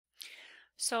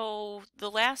So the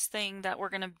last thing that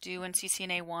we're going to do in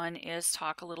CCNA 1 is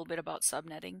talk a little bit about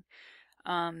subnetting.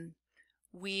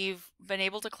 We've been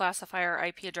able to classify our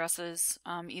IP addresses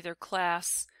either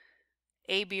class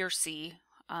A, B, or C,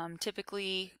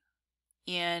 typically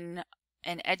in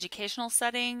an educational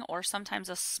setting or sometimes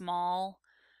a small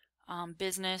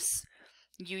business.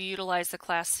 You utilize the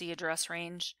class C address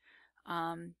range.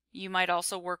 You might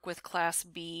also work with class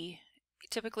B.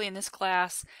 Typically in this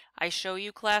class, I show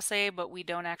you Class A, but we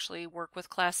don't actually work with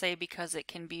Class A because it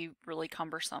can be really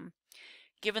cumbersome.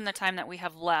 Given the time that we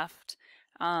have left,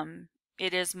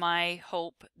 it is my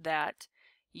hope that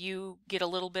you get a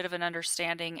little bit of an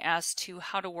understanding as to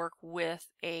how to work with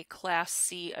a Class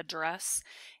C address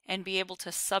and be able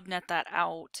to subnet that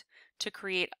out to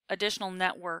create additional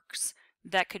networks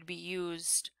that could be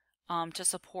used to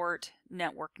support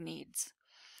network needs.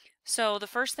 So the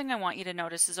first thing I want you to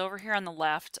notice is over here on the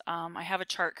left, I have a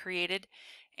chart created,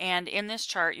 and in this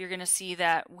chart you're going to see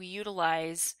that we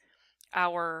utilize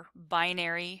our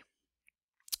binary.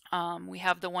 We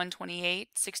have the 128,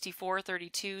 64,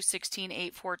 32, 16,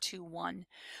 8, 4, 2, 1.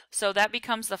 So that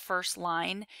becomes the first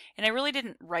line, and I really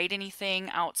didn't write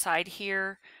anything outside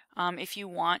here. If you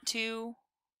want to,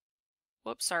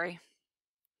 whoops, sorry,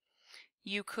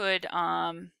 you could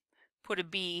put a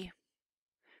B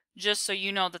just so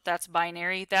you know that that's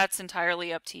binary. That's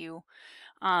entirely up to you.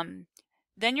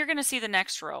 Then you're going to see the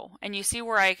next row, and you see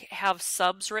where I have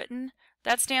subs written.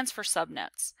 That stands for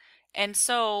subnets. And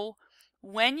so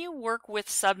when you work with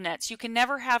subnets, you can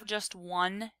never have just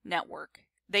one network.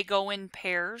 They go in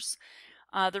pairs.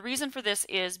 The reason for this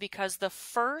is because the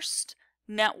first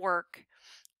network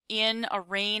in a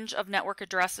range of network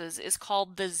addresses is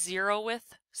called the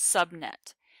 0th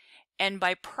subnet. And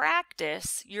by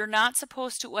practice, you're not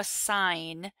supposed to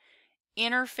assign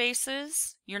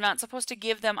interfaces. You're not supposed to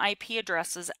give them IP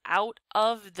addresses out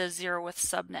of the 0th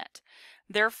subnet.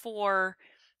 Therefore,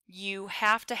 you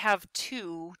have to have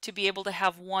two to be able to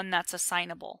have one that's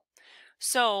assignable.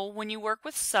 So when you work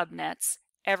with subnets,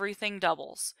 everything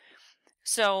doubles.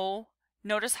 So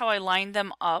notice how I lined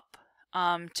them up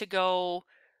to go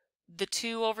the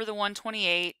 2 over the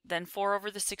 128, then 4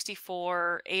 over the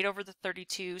 64, 8 over the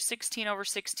 32, 16 over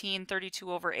 16,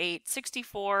 32 over 8,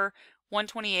 64,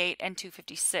 128, and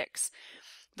 256.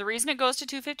 The reason it goes to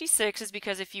 256 is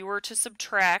because if you were to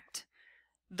subtract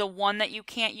the one that you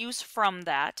can't use from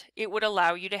that, it would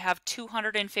allow you to have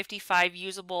 255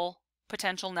 usable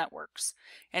potential networks.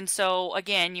 And so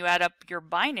again, you add up your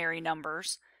binary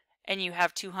numbers and you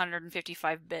have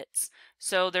 255 bits.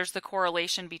 So there's the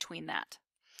correlation between that.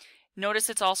 Notice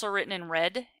it's also written in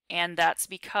red, and that's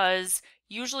because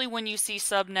usually when you see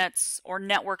subnets or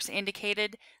networks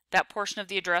indicated, that portion of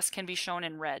the address can be shown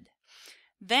in red.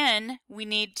 Then we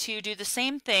need to do the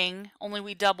same thing, only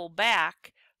we double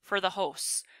back for the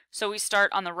hosts. So we start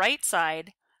on the right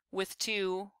side with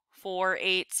 2, 4,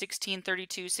 8, 16,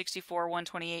 32, 64,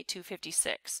 128,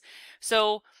 256.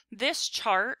 So this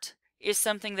chart is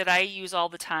something that I use all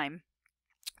the time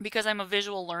because I'm a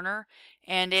visual learner,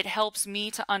 and it helps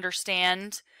me to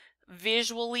understand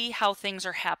visually how things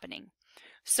are happening.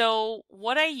 So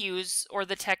what I use, or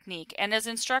the technique, and as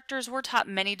instructors we're taught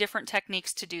many different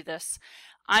techniques to do this.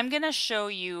 I'm going to show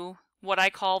you what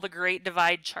I call the Great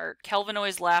Divide chart. Kelvin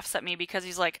always laughs at me because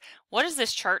he's like, what is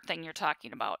this chart thing you're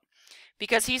talking about?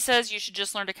 Because he says you should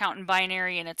just learn to count in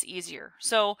binary and it's easier.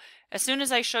 So as soon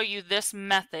as I show you this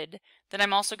method, then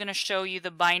I'm also going to show you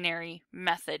the binary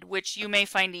method, which you may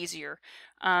find easier.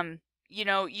 You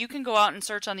know, you can go out and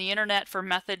search on the internet for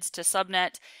methods to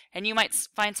subnet, and you might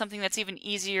find something that's even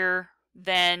easier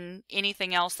than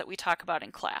anything else that we talk about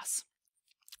in class.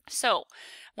 So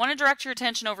I want to direct your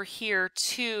attention over here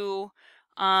to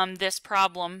this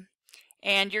problem,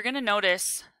 and you're going to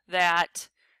notice that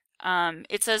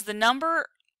it says the number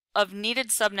of needed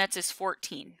subnets is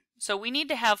 14. So we need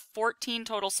to have 14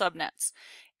 total subnets.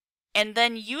 And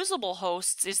then usable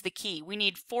hosts is the key. We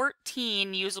need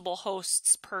 14 usable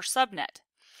hosts per subnet.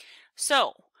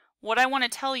 So what I want to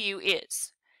tell you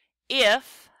is,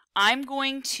 if I'm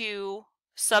going to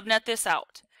subnet this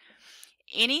out,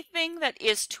 anything that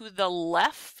is to the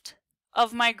left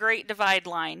of my Great Divide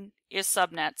line is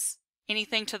subnets.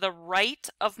 Anything to the right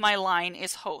of my line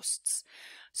is hosts.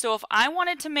 So if I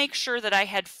wanted to make sure that I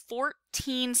had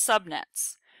 14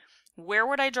 subnets, where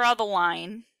would I draw the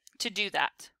line to do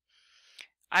that?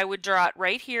 I would draw it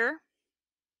right here,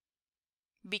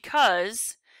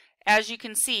 because as you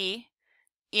can see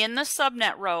in the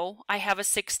subnet row I have a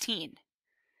 16.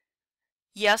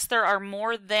 Yes, there are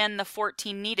more than the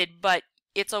 14 needed, but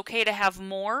it's okay to have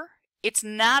more. It's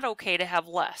not okay to have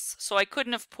less. So I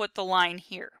couldn't have put the line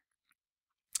here.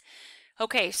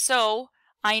 Okay, so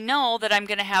I know that I'm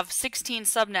going to have 16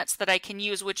 subnets that I can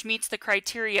use, which meets the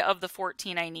criteria of the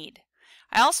 14 I need.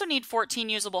 I also need 14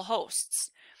 usable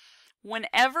hosts.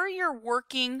 Whenever you're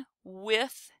working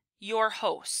with your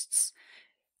hosts,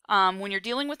 when you're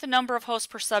dealing with the number of hosts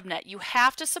per subnet, you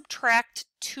have to subtract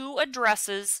 2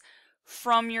 addresses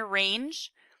from your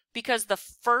range, because the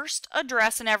first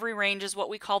address in every range is what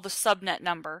we call the subnet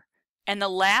number, and the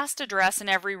last address in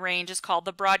every range is called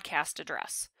the broadcast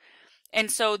address. And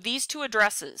so these 2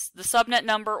 addresses, the subnet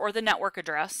number or the network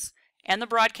address and the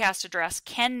broadcast address,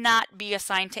 cannot be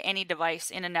assigned to any device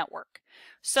in a network.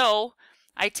 So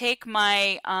I take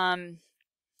my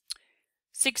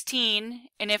 16,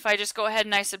 and if I just go ahead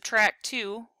and I subtract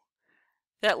 2,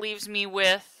 that leaves me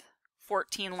with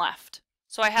 14 left.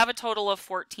 So I have a total of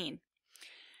 14.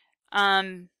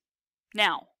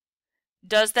 Now,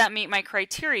 does that meet my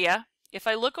criteria? If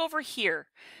I look over here,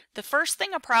 the first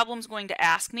thing a problem's going to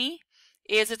ask me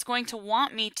is it's going to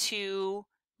want me to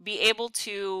be able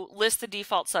to list the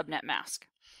default subnet mask.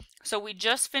 So we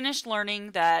just finished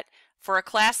learning that for a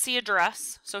Class C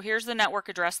address, so here's the network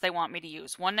address they want me to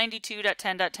use,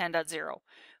 192.10.10.0.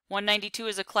 192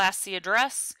 is a Class C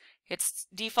address. Its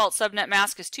default subnet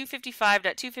mask is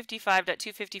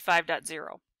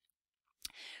 255.255.255.0.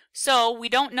 So we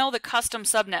don't know the custom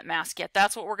subnet mask yet.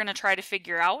 That's what we're going to try to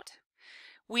figure out.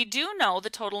 We do know the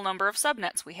total number of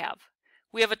subnets we have.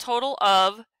 We have a total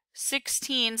of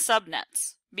 16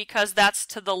 subnets, because that's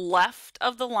to the left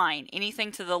of the line.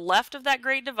 Anything to the left of that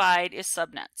great divide is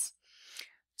subnets.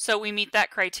 So we meet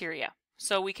that criteria.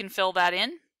 So we can fill that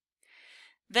in.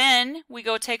 Then we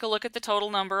go take a look at the total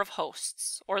number of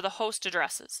hosts, or the host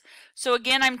addresses. So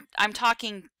again, I'm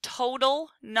talking total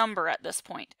number at this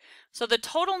point. So the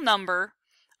total number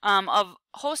of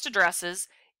host addresses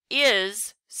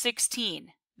is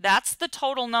 16. That's the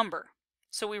total number.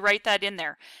 So we write that in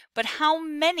there. But how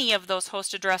many of those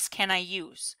host addresses can I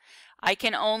use? I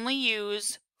can only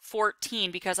use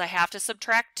 14 because I have to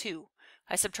subtract 2.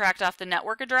 I subtract off the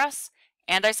network address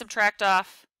and I subtract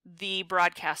off the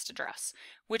broadcast address,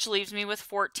 which leaves me with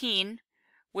 14,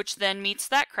 which then meets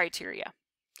that criteria.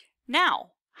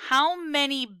 Now, how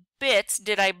many bits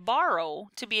did I borrow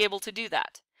to be able to do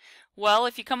that? Well,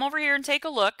 if you come over here and take a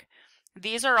look,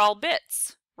 these are all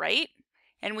bits, right?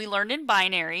 And we learned in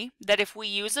binary that if we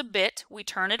use a bit, we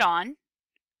turn it on.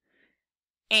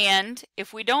 And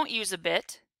if we don't use a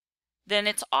bit, then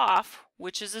it's off,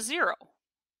 which is a 0.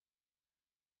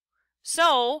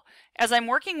 So, as I'm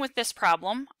working with this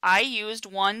problem, I used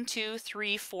 1, 2,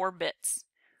 3, 4 bits.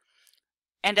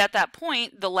 And at that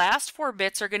point, the last 4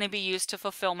 bits are going to be used to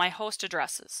fulfill my host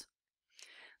addresses.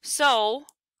 So,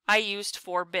 I used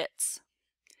 4 bits.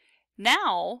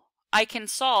 Now, I can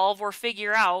solve or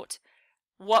figure out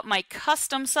what my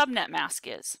custom subnet mask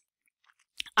is.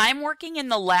 I'm working in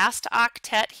the last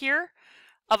octet here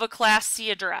of a Class C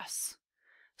address.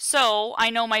 So I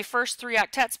know my first 3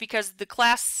 octets because the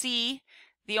Class C,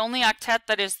 the only octet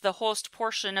that is the host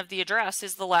portion of the address,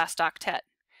 is the last octet.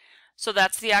 So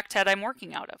that's the octet I'm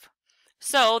working out of.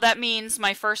 So that means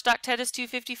my first octet is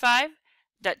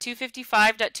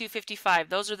 255.255.255.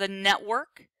 Those are the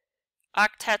network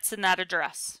octets in that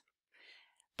address.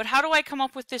 But how do I come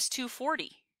up with this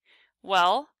 240?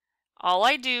 Well, all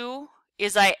I do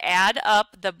is I add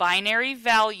up the binary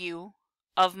value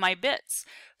of my bits.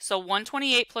 So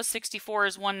 128 plus 64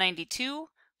 is 192,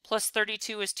 plus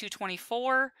 32 is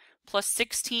 224, plus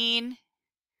 16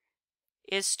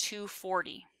 is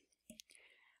 240.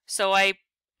 So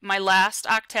my last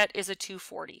octet is a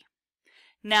 240.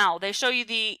 Now, they show you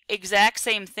the exact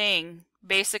same thing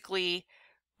basically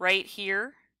right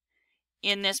here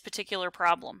in this particular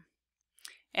problem.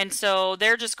 And so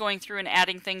they're just going through and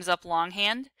adding things up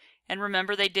longhand. And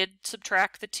remember, they did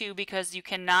subtract the 2 because you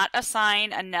cannot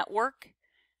assign a network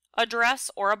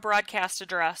address or a broadcast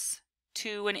address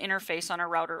to an interface on a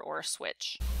router or a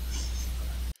switch.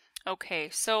 Okay,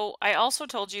 so I also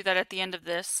told you that at the end of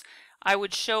this, I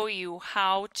would show you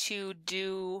how to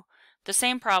do the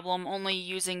same problem only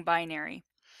using binary.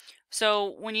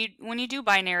 So when you do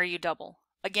binary, you double.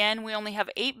 Again, we only have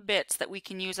 8 bits that we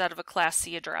can use out of a Class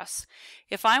C address.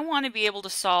 If I want to be able to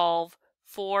solve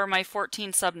for my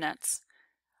 14 subnets,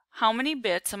 how many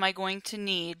bits am I going to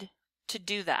need to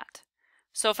do that?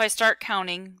 So if I start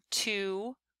counting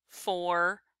 2,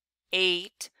 4,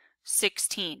 8,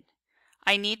 16,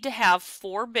 I need to have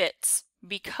 4 bits,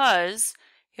 because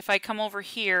if I come over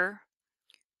here,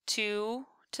 2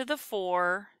 to the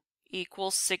 4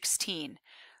 equals 16.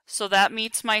 So that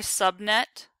meets my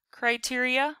subnet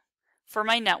criteria for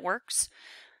my networks.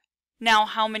 Now,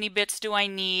 how many bits do I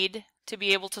need to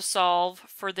be able to solve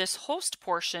for this host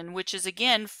portion, which is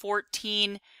again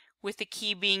 14 with the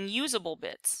key being usable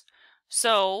bits.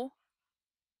 So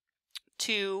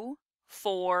 2,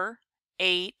 4,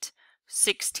 8,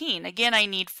 16. Again, I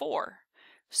need 4.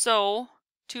 So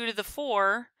 2 to the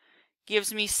 4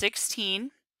 gives me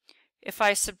 16. If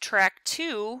I subtract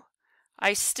 2,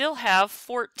 I still have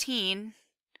 14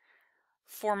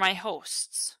 for my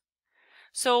hosts.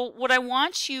 So what I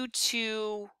want you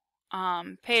to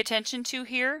pay attention to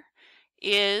here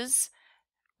is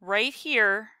right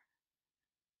here,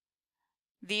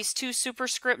 these two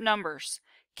superscript numbers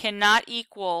cannot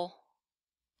equal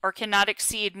or cannot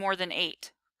exceed more than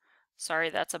 8. Sorry,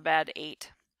 that's a bad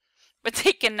 8. But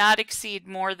they cannot exceed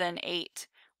more than 8.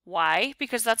 Why?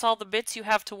 Because that's all the bits you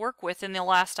have to work with in the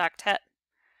last octet.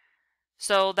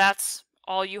 So that's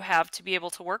all you have to be able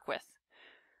to work with.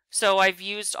 So I've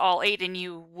used all 8, and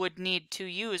you would need to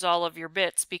use all of your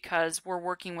bits because we're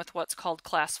working with what's called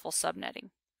classful subnetting.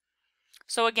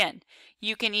 So again,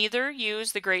 you can either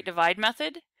use the Great Divide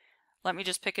method. Let me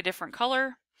just pick a different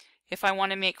color. If I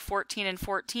want to make 14 and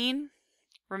 14,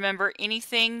 remember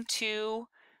anything to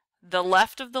the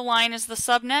left of the line is the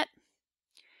subnet.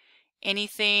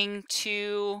 Anything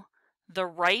to the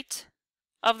right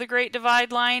of the Great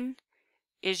Divide line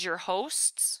is your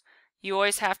hosts. You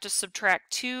always have to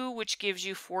subtract 2, which gives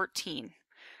you 14.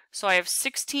 So I have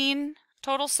 16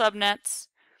 total subnets.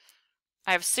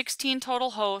 I have 16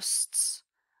 total hosts,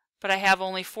 but I have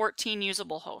only 14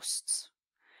 usable hosts.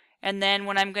 And then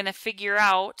when I'm going to figure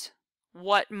out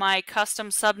what my custom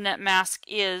subnet mask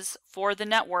is for the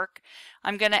network,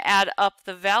 I'm going to add up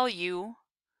the value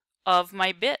of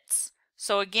my bits.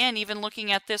 So again, even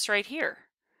looking at this right here,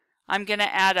 I'm going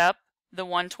to add up the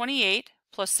 128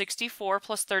 plus 64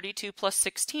 plus 32 plus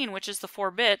 16, which is the 4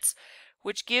 bits,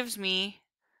 which gives me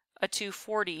a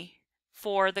 240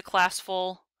 for the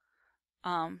classful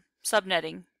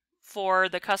subnetting for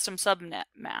the custom subnet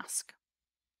mask.